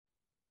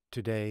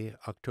Today,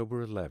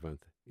 October 11th,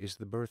 is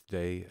the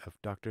birthday of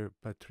Dr.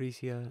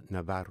 Patricia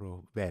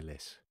Navarro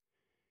Velez,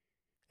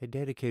 a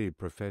dedicated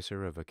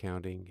professor of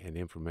accounting and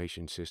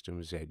information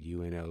systems at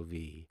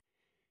UNLV.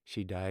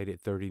 She died at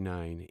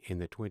 39 in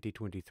the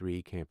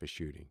 2023 campus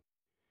shooting.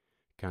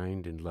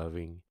 Kind and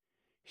loving,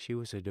 she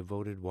was a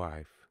devoted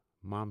wife,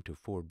 mom to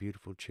 4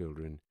 beautiful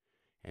children,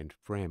 and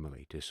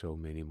framily to so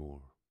many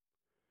more.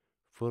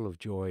 Full of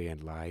joy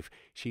and life,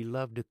 she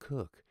loved to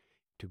cook,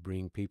 to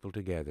bring people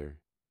together,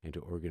 and to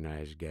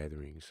organize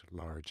gatherings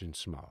large and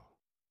small.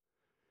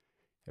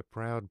 A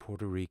proud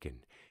Puerto Rican,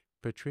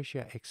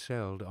 Patricia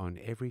excelled on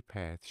every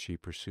path she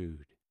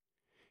pursued.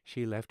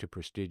 She left a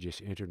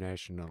prestigious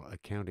international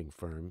accounting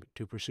firm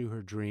to pursue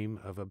her dream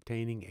of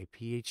obtaining a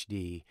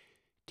PhD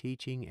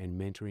teaching and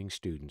mentoring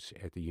students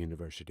at the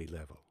university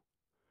level.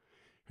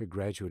 Her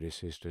graduate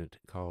assistant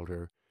called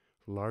her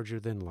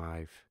larger than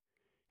life,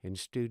 and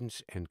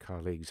students and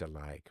colleagues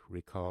alike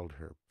recalled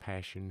her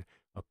passion,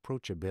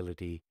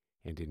 approachability,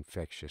 and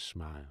infectious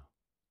smile.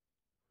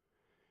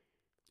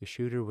 The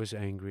shooter was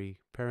angry,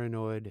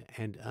 paranoid,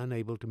 and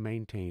unable to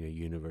maintain a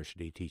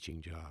university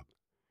teaching job.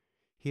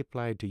 He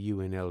applied to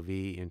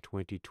UNLV in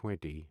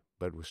 2020,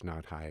 but was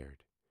not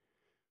hired.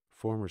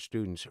 Former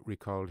students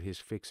recalled his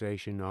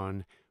fixation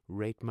on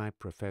Rate My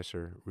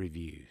Professor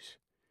reviews.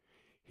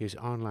 His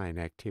online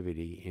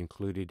activity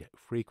included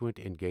frequent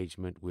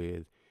engagement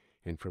with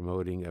and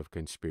promoting of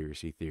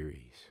conspiracy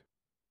theories.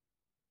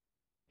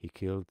 He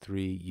killed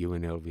 3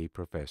 UNLV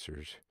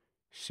professors,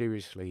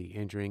 seriously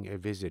injuring a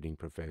visiting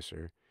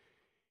professor,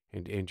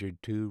 and injured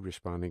 2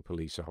 responding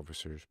police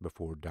officers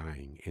before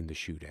dying in the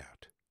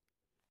shootout.